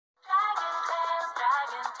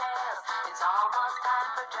tales. It's almost time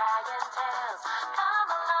for Dragon Tales. Come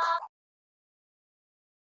along.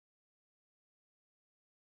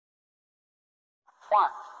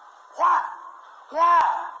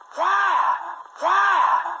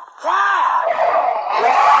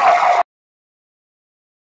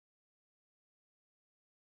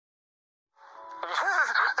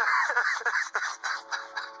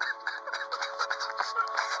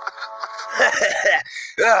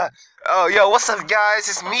 Oh, yo, what's up, guys?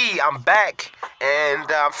 It's me. I'm back,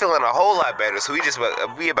 and I'm feeling a whole lot better. So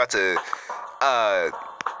we about to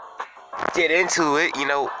get into it, you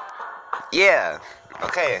know. Yeah.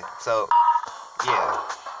 Okay. So, yeah.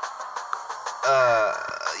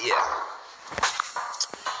 Yeah.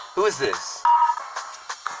 Who is this?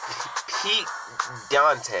 Pete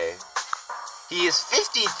Dante. He is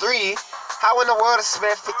 53. How in the world is this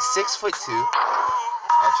man 6'2"?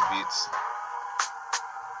 Attributes.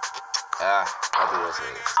 I'll do this.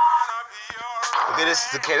 Look at this.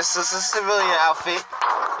 Okay, this is a civilian outfit.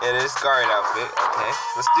 And this guard outfit. Okay,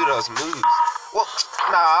 let's do those moves. Well,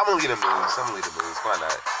 nah, I'm gonna leave the moves. Why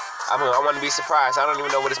not? I want to be surprised. I don't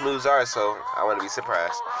even know what his moves are, so I want to be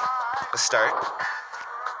surprised. Let's start.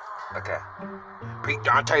 Okay. Pete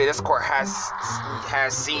Dante, this court has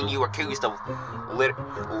seen you accused of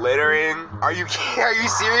littering. Are you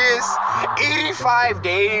serious? 85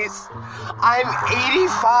 days? I'm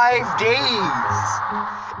 85 days.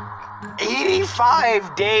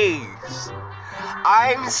 85 days.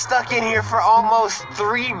 I'm stuck in here for almost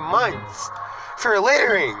 3 months for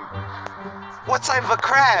littering. What type of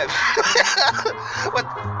crap? What?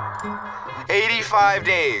 85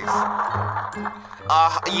 days.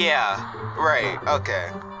 Yeah. Right.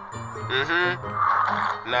 Okay.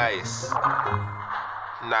 Nice.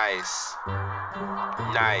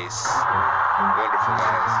 Wonderful,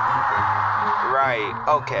 guys. Right.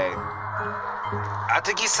 Okay. I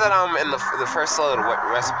think he said I'm in the first floor of the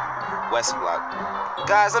west block.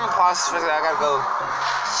 Guys, let me pause for a second. I gotta go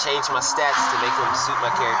change my stats to make them suit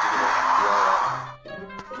my character.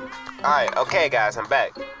 Alright, okay, guys, I'm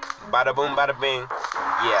back. Bada boom, bada bing.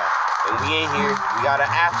 Yeah. And we in here. We got an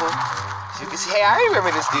apple. As you can see, hey, I remember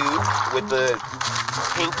this dude with the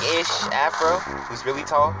pinkish afro who's really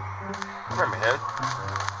tall. I remember him.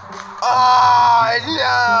 Oh,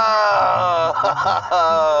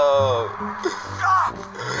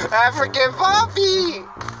 no! African Papi!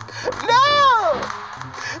 No!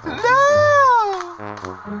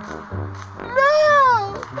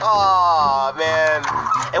 Oh, man.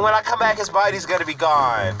 And when I come back, his body's gonna be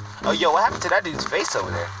gone. Oh, yo, what happened to that dude's face over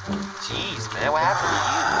there? Jeez, man, what happened to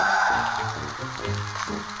you?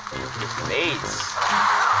 Your face.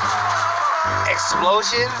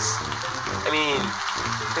 Explosions? I mean,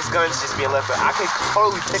 his gun's just being left. I could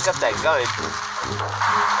totally pick up that gun.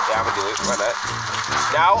 Yeah, I'm gonna do it. Why not?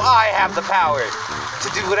 Now I have the power to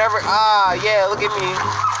do whatever. Yeah, look at me.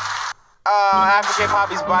 African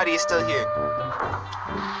Papi's body is still here.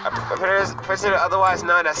 A prisoner otherwise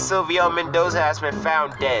known as Silvio Mendoza has been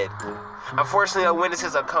found dead. Unfortunately, no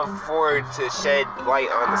witnesses have come forward to shed light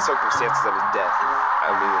on the circumstances of his death. I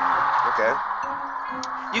mean, okay.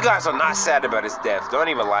 You guys are not sad about his death. Don't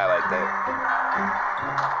even lie like that.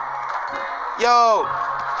 Yo!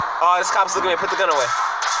 Oh, this cop's looking at me. Put the gun away.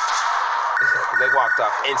 They walked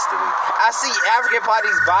off instantly. I see African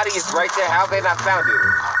Papi's body is right there. How have they not found it?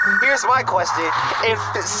 Here's my question. If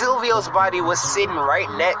Silvio's body was sitting right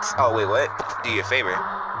next... Oh, wait, what? Do you a favor.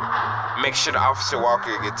 Make sure the Officer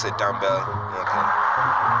Walker gets a dumbbell. Okay.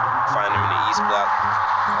 Find him in the East Block.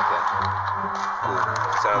 Okay. Cool.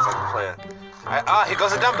 Sounds like a plan. Here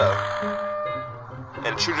goes a dumbbell. An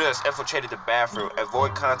intruder has infiltrated the bathroom.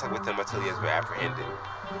 Avoid contact with him until he has been apprehended.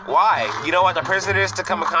 Why? You don't want the prisoners to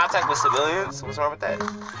come in contact with civilians? What's wrong with that?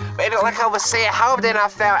 But like I was saying, how have they not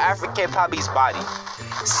found African Papi's body?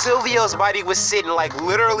 Silvio's body was sitting like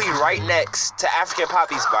literally right next to African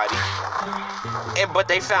Papi's body. But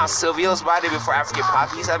they found Silvio's body before African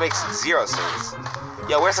Papi's? That makes zero sense.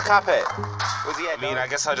 Yo, where's the cop at? Where's he at? I mean, I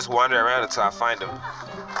guess I'll just wander around until I find him.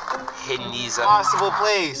 Hidden these possible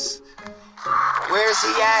place. Where's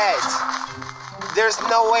he at? There's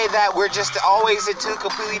no way that we're just always in two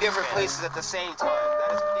completely different places at the same time.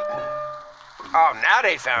 That is ridiculous. Oh, now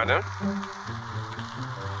they found him.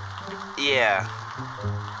 Yeah.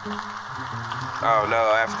 Oh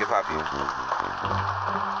no, African Papi.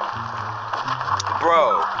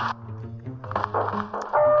 Bro.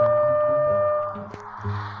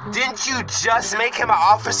 Didn't you just make him an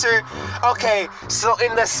officer? Okay, so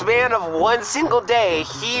in the span of one single day,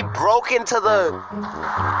 he broke into the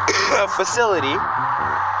facility.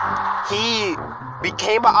 He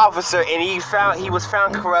became an officer, and he was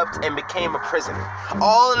found corrupt and became a prisoner.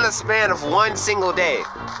 All in the span of one single day.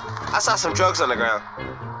 I saw some drugs on the ground.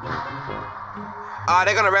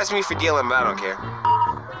 They're gonna arrest me for dealing, but I don't care.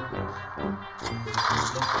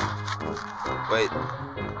 But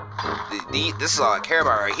this is all I care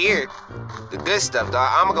about right here. The good stuff, dog.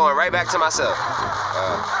 I'm going right back to myself.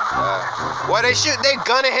 What they shoot? They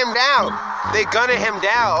gunning him down. They gunning him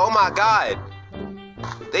down. Oh my God.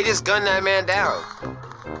 They just gunned that man down.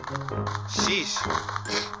 Sheesh.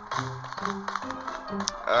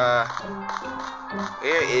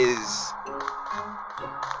 Here is.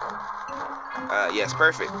 Yes,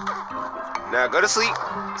 perfect. Now go to sleep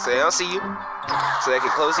so they don't see you. So they can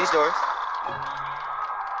close these doors.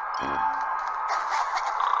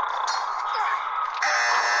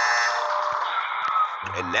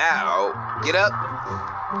 And now, get up.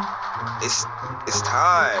 It's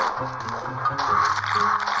time.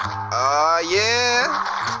 Yeah.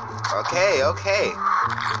 Okay.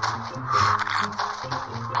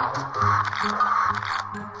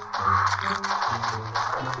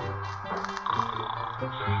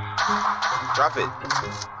 Drop it.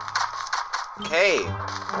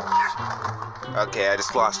 Okay, I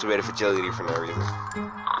just lost a bit of agility for no reason.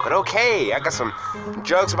 But okay, I got some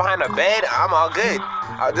drugs behind the bed. I'm all good.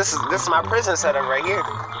 This is my prison setup right here.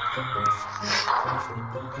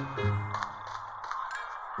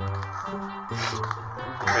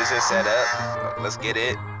 Prison setup. Let's get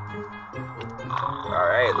it. All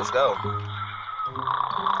right, let's go.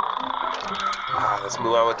 Let's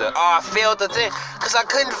move on with the. I failed the thing because I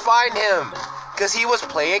couldn't find him because he was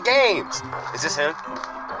playing games. Is this him?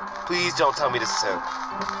 Please don't tell me this is him.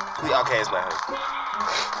 Please, okay, it's not him.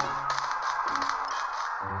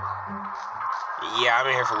 Yeah, I'm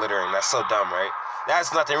in here for littering. That's so dumb, right?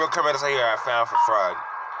 That's nothing. Real criminals here I found for fraud.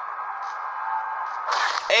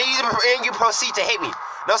 And you proceed to hit me.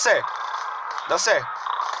 No, sir. No, sir.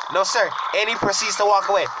 No, sir. And he proceeds to walk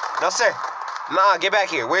away. No, sir. Nah, get back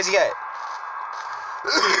here. Where's he at?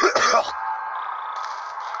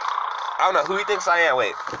 I don't know who he thinks I am.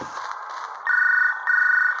 Wait.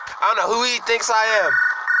 I don't know who he thinks I am.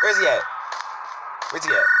 Where's he at? Where's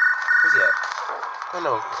he at? Where's he at? I don't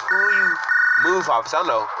know who you... Move, officer. I don't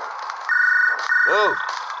know. Move.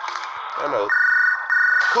 I don't know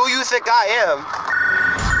who you think I am.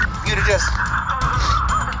 You to just...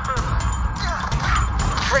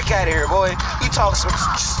 Freak out of here, boy. You talk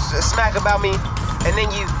smack about me, and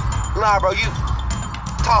then you... Nah, bro, you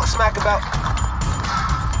talk smack about...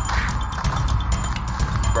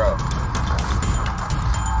 Bro.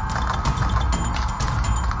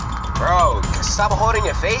 Bro, stop holding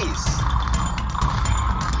your face.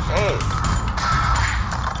 Hey.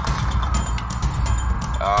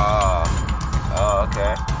 Oh,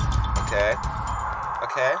 okay. Okay,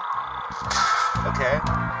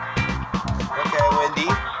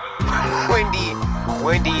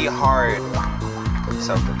 Wendy hard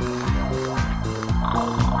something.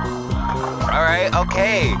 Alright,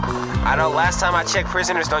 okay. I know last time I checked,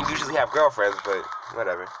 prisoners don't usually have girlfriends, but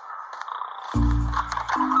whatever.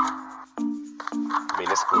 I mean,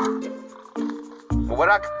 it's cool. But what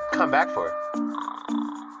did I come back for?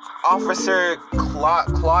 Officer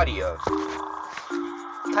Claudia.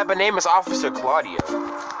 What type of name is Officer Claudia?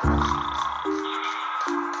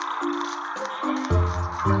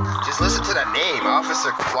 Just listen to that name,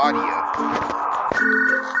 Officer Claudia.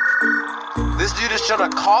 This dude is trying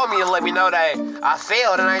to call me and let me know that I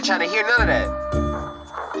failed, and I ain't trying to hear none of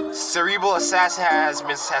that. Cerebral assassin has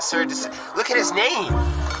served. Look at his name.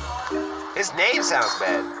 His name sounds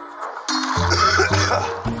bad.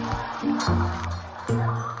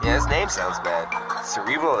 Yeah, his name sounds bad.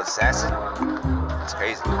 Cerebral assassin. It's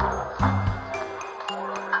crazy.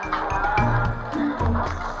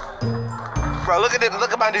 Bro, look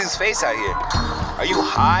at my dude's face out here. Are you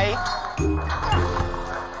high?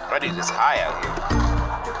 My dude is high out here.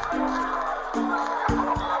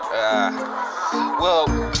 Well,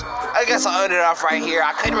 I guess I'll end it off right here.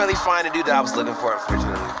 I couldn't really find the dude that I was looking for,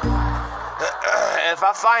 unfortunately. If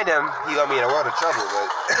I find him, he gonna be in a world of trouble, but...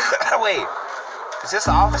 Wait. Is this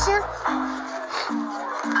the officer?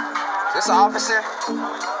 Is this the officer?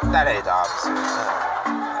 That ain't the officer.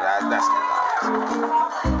 That's not the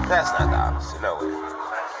officer. That's not the officer. No way.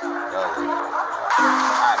 No way.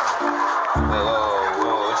 I don't know.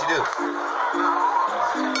 Whoa, what'd you do?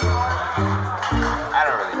 I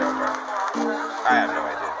don't really know, bro. I have no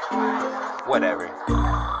idea. Whatever.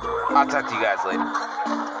 I'll talk to you guys later.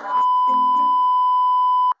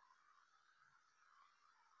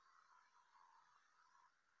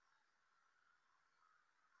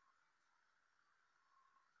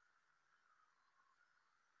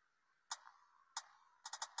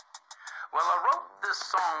 Well, I wrote this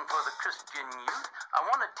song for the Christian youth. I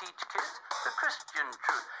want to teach kids the Christian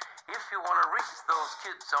truth. If you want to reach those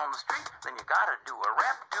kids on the street, then you gotta do a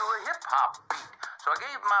rap to a hip-hop beat. So I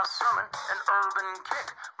gave my sermon an urban kick.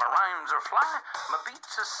 My rhymes are fly, my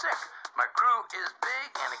beats are sick. My crew is big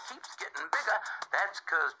and it keeps getting bigger. That's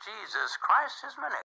 'cause Jesus Christ is my nigga.